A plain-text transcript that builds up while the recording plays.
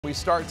We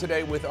start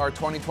today with our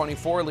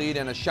 2024 lead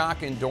and a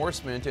shock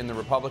endorsement in the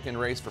Republican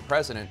race for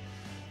president.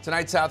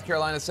 Tonight, South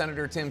Carolina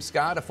Senator Tim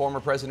Scott, a former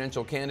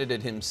presidential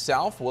candidate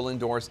himself, will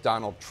endorse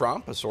Donald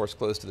Trump, a source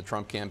close to the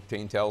Trump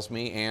campaign tells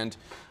me, and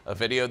a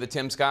video that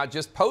Tim Scott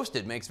just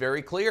posted makes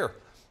very clear.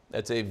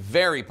 That's a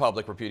very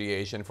public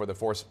repudiation for the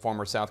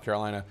former South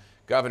Carolina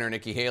Governor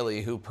Nikki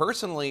Haley, who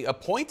personally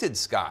appointed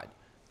Scott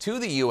to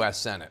the U.S.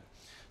 Senate.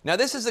 Now,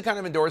 this is the kind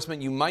of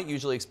endorsement you might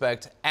usually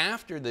expect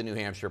after the New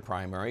Hampshire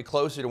primary,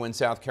 closer to when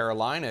South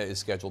Carolina is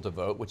scheduled to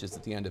vote, which is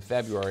at the end of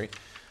February.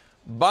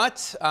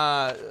 But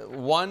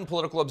one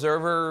political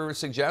observer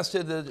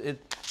suggested that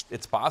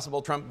it's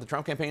possible the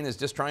Trump campaign is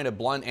just trying to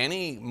blunt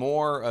any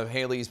more of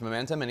Haley's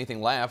momentum,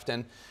 anything left,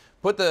 and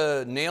put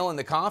the nail in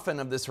the coffin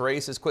of this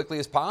race as quickly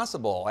as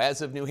possible,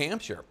 as of New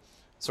Hampshire.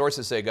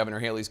 Sources say Governor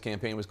Haley's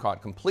campaign was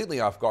caught completely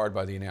off guard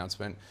by the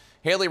announcement.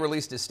 Haley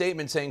released a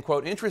statement saying,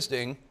 quote,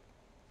 "Interesting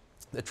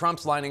that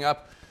Trump's lining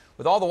up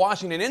with all the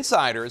Washington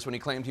insiders when he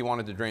claimed he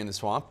wanted to drain the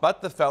swamp,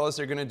 but the fellas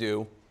are going to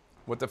do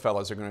what the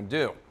fellas are going to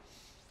do."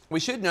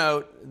 We should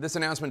note this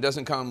announcement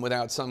doesn't come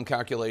without some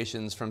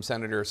calculations from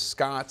Senator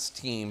Scott's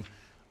team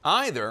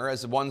either,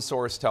 as one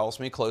source tells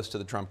me close to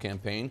the Trump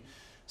campaign.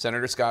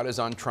 Senator Scott is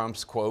on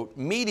Trump's, quote,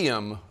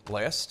 medium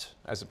list,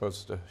 as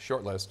opposed to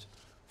short list,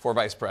 for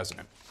vice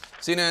president.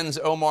 CNN's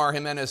Omar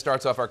Jimenez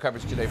starts off our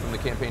coverage today from the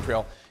campaign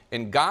trail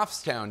in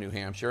Goffstown, New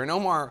Hampshire. And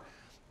Omar,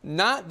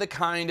 not the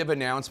kind of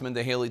announcement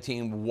the Haley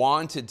team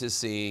wanted to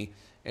see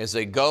as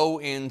they go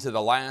into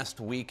the last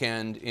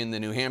weekend in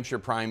the New Hampshire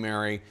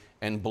primary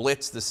and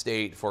blitz the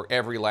state for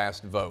every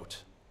last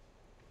vote.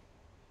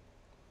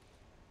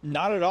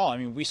 Not at all. I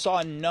mean, we saw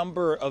a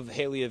number of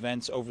Haley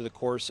events over the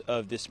course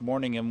of this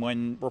morning, and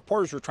when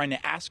reporters were trying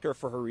to ask her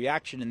for her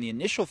reaction in the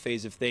initial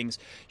phase of things,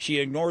 she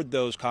ignored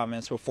those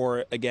comments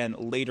before, again,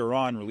 later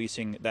on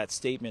releasing that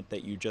statement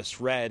that you just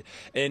read.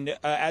 And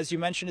as you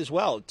mentioned as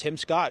well, Tim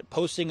Scott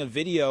posting a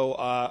video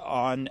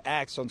on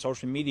X, on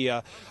social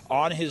media,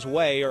 on his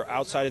way or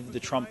outside of the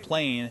Trump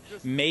plane,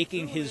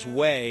 making his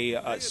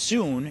way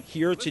soon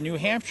here to New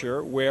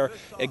Hampshire, where,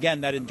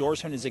 again, that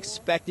endorsement is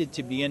expected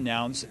to be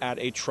announced at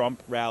a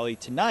Trump rally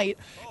tonight,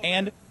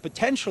 and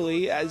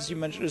potentially, as you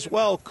mentioned as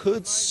well,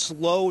 could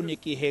slow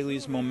Nikki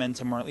Haley's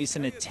momentum, or at least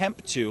an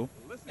attempt to,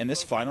 in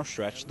this final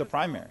stretch of the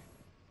primary.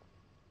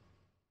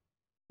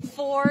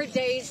 4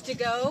 days to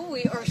go.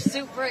 We are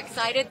super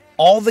excited.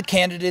 All the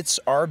candidates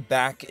are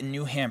back in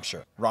New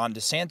Hampshire. Ron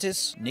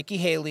DeSantis, Nikki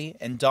Haley,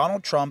 and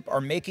Donald Trump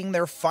are making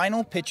their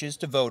final pitches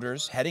to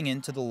voters heading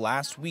into the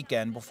last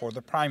weekend before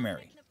the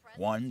primary,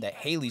 one that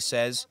Haley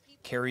says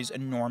carries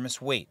enormous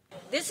weight.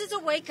 This is a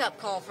wake-up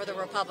call for the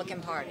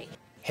Republican Party.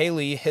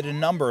 Haley hit a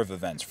number of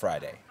events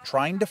Friday,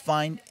 trying to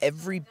find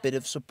every bit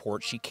of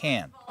support she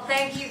can.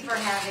 Thank you for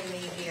having me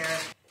here.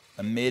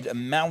 Amid a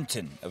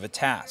mountain of a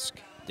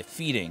task,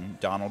 defeating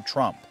Donald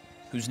Trump,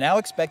 who's now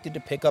expected to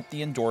pick up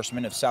the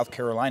endorsement of South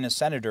Carolina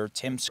Senator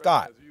Tim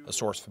Scott, a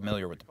source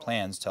familiar with the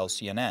plans tells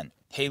CNN.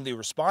 Haley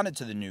responded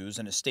to the news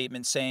in a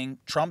statement saying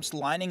Trump's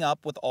lining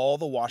up with all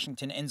the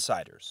Washington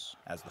insiders,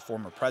 as the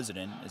former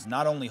president is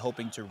not only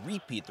hoping to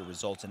repeat the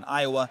results in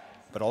Iowa,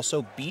 but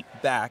also beat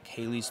back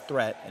Haley's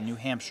threat in New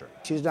Hampshire.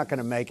 She's not going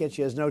to make it.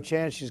 She has no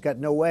chance. She's got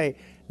no way.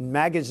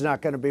 MAGA's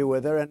not going to be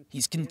with her. And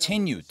he's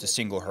continued to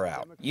single her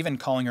out, even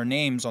calling her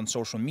names on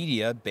social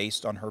media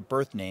based on her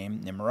birth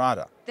name,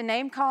 Nimrata. The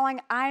name calling,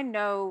 I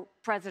know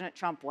President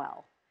Trump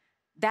well.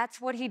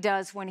 That's what he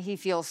does when he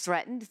feels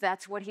threatened.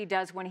 That's what he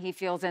does when he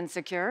feels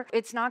insecure.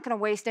 It's not going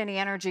to waste any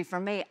energy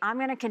from me. I'm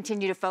going to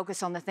continue to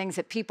focus on the things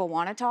that people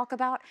want to talk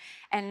about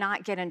and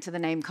not get into the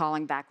name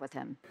calling back with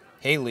him.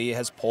 Haley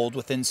has polled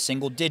within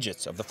single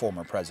digits of the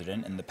former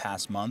president in the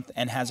past month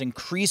and has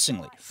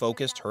increasingly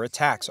focused her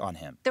attacks on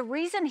him. The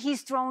reason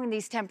he's throwing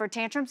these temper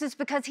tantrums is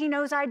because he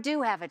knows I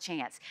do have a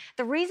chance.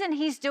 The reason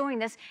he's doing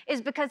this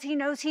is because he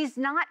knows he's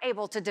not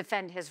able to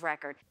defend his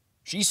record.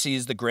 She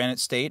sees the Granite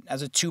State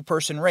as a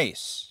two-person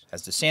race,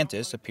 as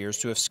DeSantis appears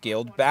to have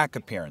scaled back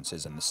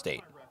appearances in the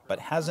state, but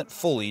hasn't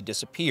fully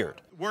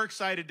disappeared. We're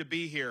excited to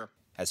be here.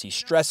 As he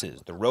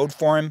stresses the road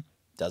for him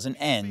doesn't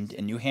end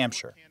in New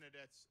Hampshire.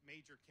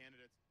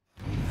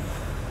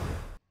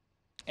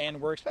 And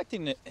we're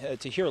expecting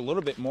to hear a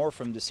little bit more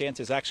from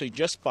DeSantis. Actually,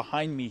 just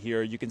behind me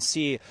here, you can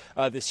see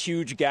this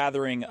huge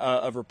gathering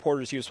of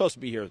reporters. He was supposed to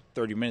be here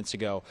 30 minutes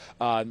ago.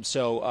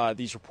 So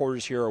these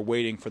reporters here are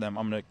waiting for them.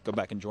 I'm going to go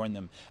back and join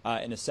them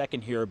in a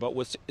second here. But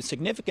what's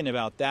significant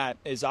about that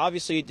is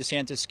obviously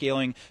DeSantis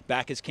scaling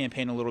back his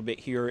campaign a little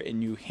bit here in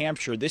New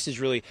Hampshire. This is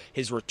really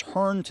his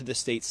return to the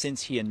state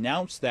since he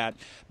announced that.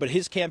 But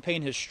his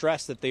campaign has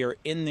stressed that they are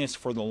in this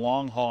for the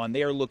long haul, and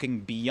they are looking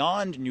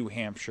beyond New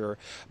Hampshire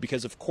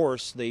because, of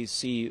course, they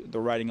see the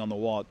writing on the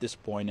wall at this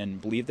point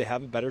and believe they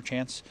have a better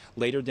chance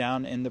later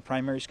down in the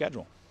primary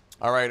schedule.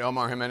 All right,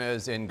 Omar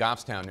Jimenez in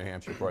Goffstown, New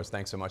Hampshire, of course.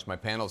 Thanks so much. My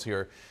panel's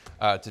here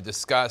to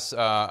discuss.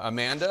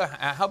 Amanda,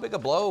 how big a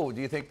blow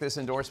do you think this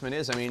endorsement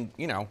is? I mean,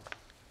 you know,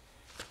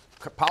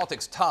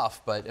 politics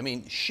tough, but I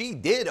mean, she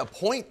did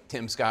appoint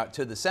Tim Scott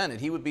to the Senate.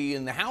 He would be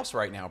in the House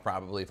right now,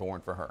 probably, if it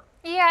weren't for her.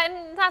 Yeah,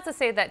 and not to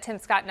say that Tim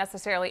Scott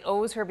necessarily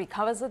owes her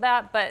because of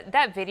that, but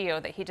that video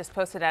that he just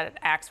posted at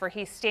X where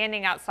he's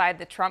standing outside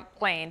the Trump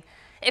plane,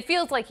 it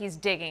feels like he's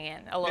digging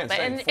in a little bit.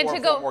 And to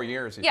go 4 more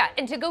years.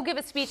 And to go give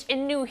a speech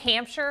in New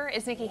Hampshire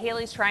as Nikki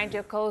Haley's trying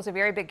to close a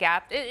very big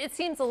gap, it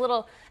seems a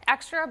little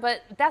extra,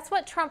 but that's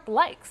what Trump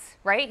likes,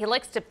 right? He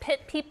likes to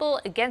pit people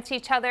against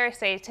each other,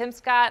 say, Tim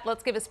Scott,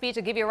 let's give a speech,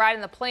 I'll give you a ride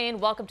in the plane,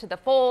 welcome to the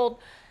fold.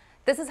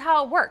 This is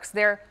how it works.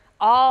 They're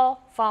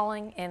all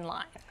falling in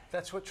line.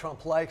 That's what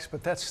Trump likes,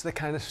 but that's the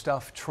kind of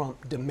stuff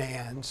Trump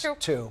demands, True.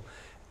 too.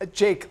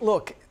 Jake,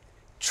 look,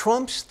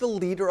 Trump's the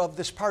leader of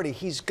this party.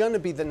 He's going to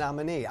be the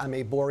nominee. I'm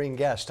a boring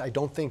guest. I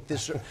don't think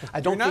this.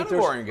 I don't You're think not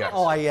a boring guest.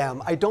 Oh, I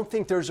am. I don't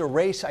think there's a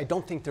race. I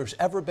don't think there's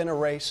ever been a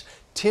race.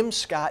 Tim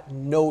Scott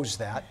knows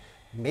that.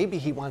 Maybe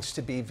he wants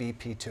to be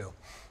VP too.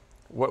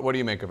 What do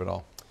you make of it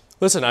all?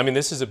 Listen, I mean,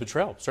 this is a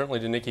betrayal,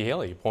 certainly to Nikki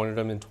Haley. You appointed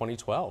him in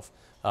 2012.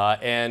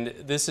 And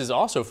this is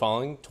also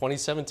following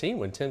 2017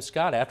 when Tim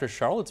Scott, after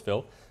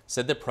Charlottesville,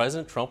 said that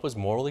President Trump was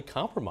morally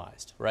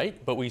compromised,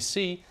 right? But we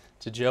see,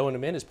 to Joe and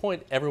Amanda's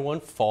point,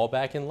 everyone fall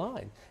back in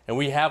line. And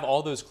we have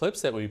all those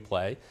clips that we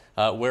play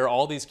where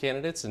all these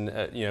candidates and,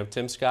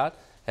 Tim Scott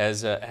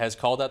has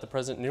called out the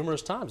president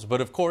numerous times.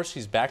 But of course,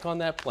 he's back on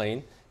that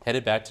plane,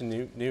 headed back to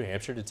New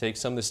Hampshire to take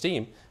some of the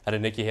steam out of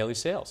Nikki Haley's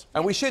sails.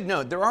 And we should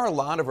note, there are a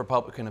lot of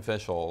Republican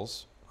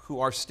officials who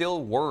are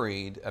still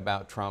worried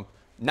about Trump.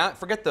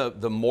 Forget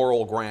the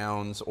moral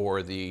grounds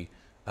or the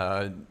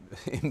at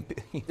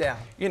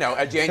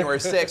January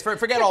 6th.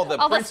 Forget all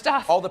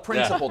the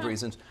principled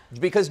reasons,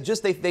 because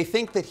just they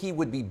think that he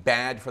would be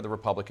bad for the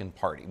Republican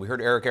Party. We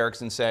heard Eric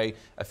Erickson say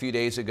a few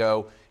days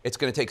ago, it's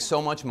going to take so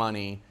much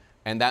money,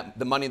 and that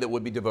the money that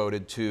would be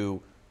devoted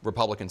to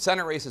Republican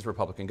Senate races,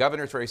 Republican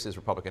governor's races,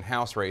 Republican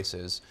House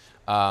races,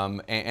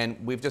 and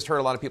we've just heard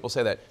a lot of people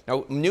say that.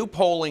 Now, new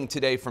polling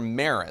today from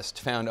Marist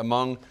found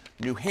among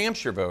New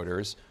Hampshire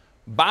voters,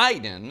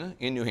 Biden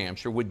in New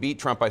Hampshire would beat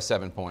Trump by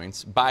 7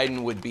 points.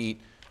 Biden would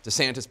beat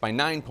DeSantis by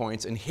 9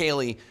 points, and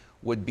Haley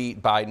would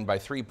beat Biden by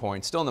 3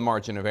 points, still in the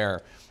margin of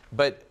error.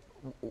 But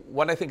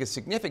what I think is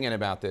significant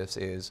about this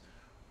is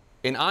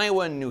in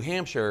Iowa and New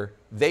Hampshire,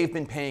 they've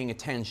been paying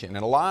attention.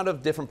 In a lot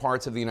of different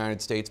parts of the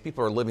United States,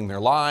 people are living their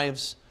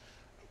lives.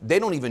 They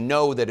don't even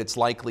know that it's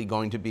likely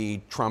going to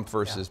be Trump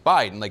versus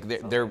Biden. Like,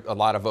 a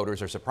lot of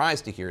voters are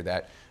surprised to hear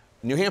that.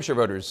 New Hampshire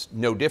voters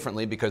know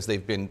differently because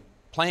they've been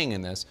playing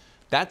in this.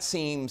 That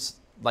seems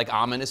like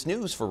ominous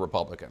news for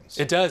Republicans.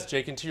 It does,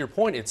 Jake. And to your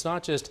point, it's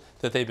not just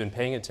that they've been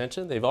paying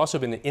attention. They've also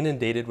been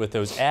inundated with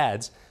those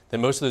ads that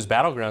most of those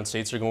battleground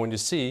states are going to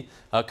see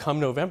come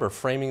November,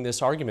 framing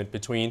this argument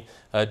between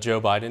Joe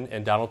Biden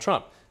and Donald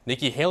Trump.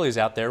 Nikki Haley's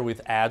out there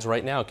with ads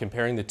right now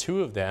comparing the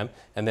two of them,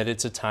 and that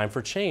it's a time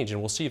for change. And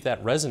we'll see if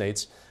that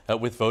resonates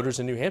with voters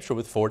in New Hampshire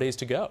with 4 days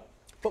to go.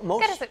 But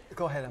go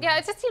ahead, Emma. Yeah,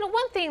 it's just,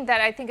 one thing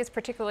that I think is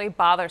particularly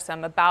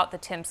bothersome about the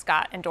Tim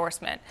Scott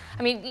endorsement.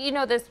 I mean, you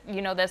know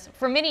this,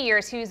 for many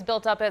years he was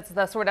built up as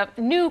the sort of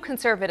new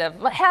conservative,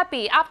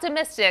 happy,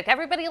 optimistic,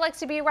 everybody likes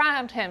to be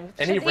around him.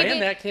 And he ran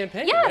that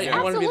campaign, yes, right?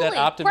 You want to be that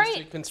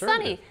optimistic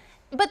conservative. Sunny.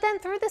 But then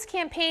through this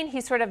campaign,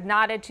 he sort of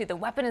nodded to the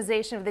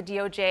weaponization of the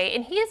DOJ,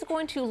 and he is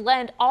going to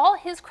lend all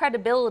his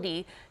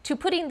credibility to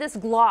putting this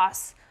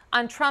gloss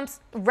on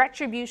Trump's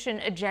retribution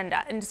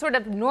agenda and sort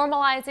of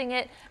normalizing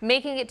it,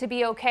 making it to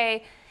be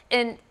okay.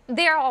 And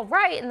they're all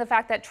right in the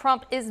fact that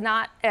Trump is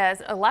not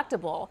as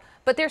electable,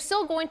 but they're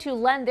still going to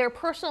lend their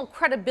personal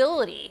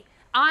credibility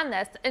on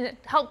this and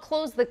help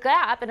close the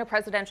gap in a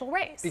presidential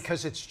race.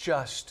 Because it's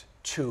just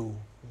too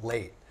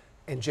late.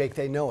 And Jake,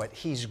 they know it.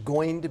 He's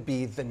going to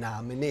be the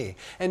nominee.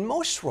 And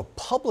most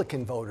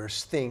Republican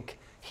voters think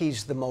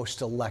he's the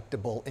most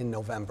electable in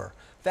November.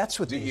 That's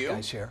what these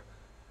guys hear.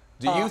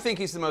 Do you think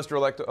he's the most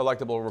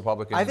electable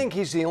Republican? I think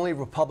he's the only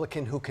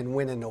Republican who can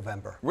win in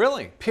November.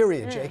 Really?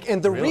 Period, Jake.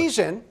 And the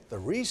reason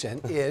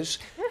is,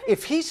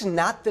 if he's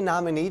not the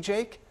nominee,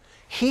 Jake,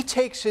 he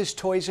takes his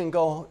toys and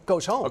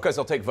goes home. Because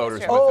he'll take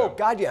voters with him. Oh,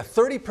 God, yeah.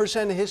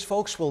 30% of his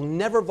folks will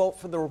never vote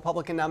for the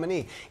Republican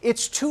nominee.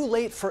 It's too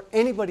late for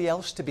anybody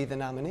else to be the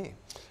nominee.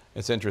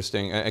 It's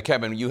interesting.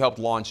 Kevin, you helped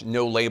launch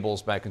No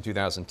Labels back in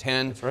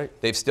 2010. That's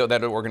right.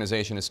 That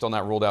organization has still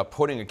not ruled out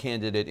putting a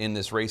candidate in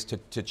this race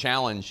to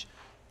challenge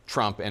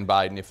Trump and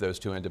Biden if those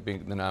two end up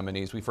being the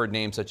nominees. We've heard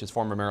names such as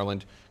former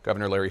Maryland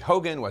Governor Larry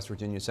Hogan, West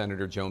Virginia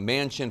Senator Joe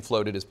Manchin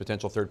floated as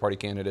potential third-party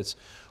candidates.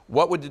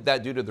 What would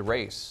that do to the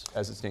race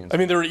as it stands? I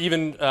mean, there were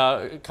even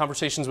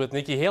conversations with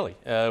Nikki Haley,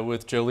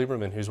 with Joe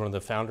Lieberman, who's one of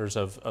the founders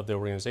of the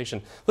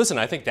organization. Listen,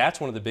 I think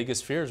that's one of the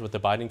biggest fears with the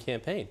Biden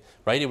campaign,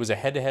 right? It was a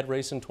head-to-head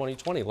race in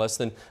 2020. Less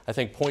than, I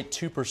think,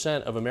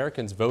 0.2% of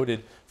Americans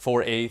voted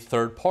for a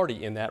third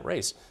party in that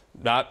race.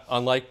 Not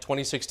unlike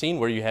 2016,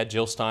 where you had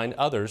Jill Stein,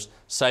 others,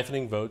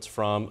 siphoning votes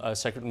from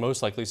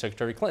most likely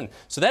Secretary Clinton.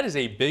 So that is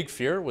a big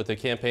fear with the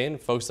campaign,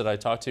 folks that I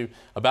talked to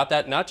about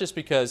that, not just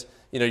because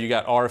You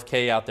got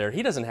RFK out there.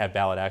 He doesn't have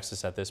ballot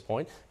access at this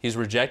point. He's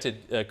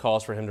rejected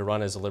calls for him to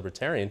run as a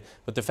libertarian.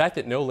 But the fact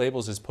that No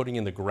Labels is putting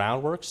in the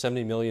groundwork,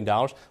 $70 million, a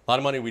lot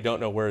of money we don't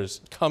know where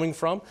it's coming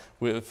from.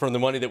 From the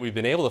money that we've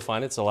been able to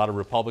find, it's a lot of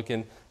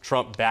Republican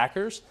Trump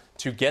backers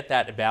to get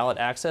that ballot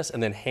access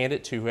and then hand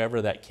it to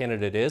whoever that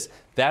candidate is.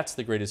 That's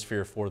the greatest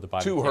fear for the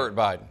Biden. To hurt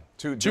Biden.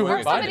 To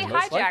hurt somebody Biden,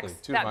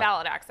 hijacks that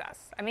ballot access.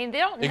 I mean, they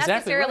don't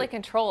necessarily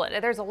control it.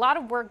 There's a lot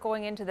of work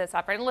going into this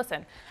effort. And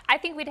listen, I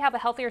think we'd have a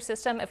healthier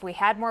system if we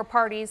had more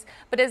parties,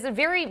 but it's a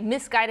very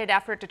misguided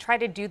effort to try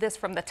to do this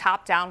from the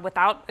top down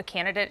without a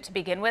candidate to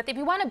begin with. If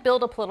you want to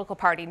build a political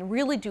party and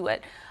really do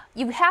it,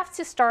 you have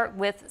to start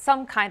with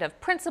some kind of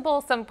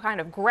principle, some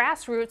kind of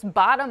grassroots,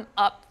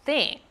 bottom-up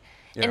thing.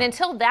 Yeah. And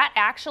until that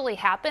actually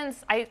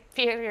happens, I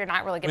fear you're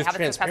not really going to have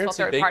a successful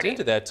third party. Baked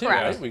into that too,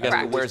 Correct. right? We got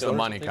Correct. Where's the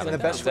money coming from? And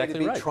the best way to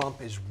beat right. Trump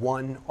is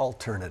one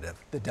alternative,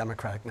 the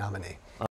Democratic nominee.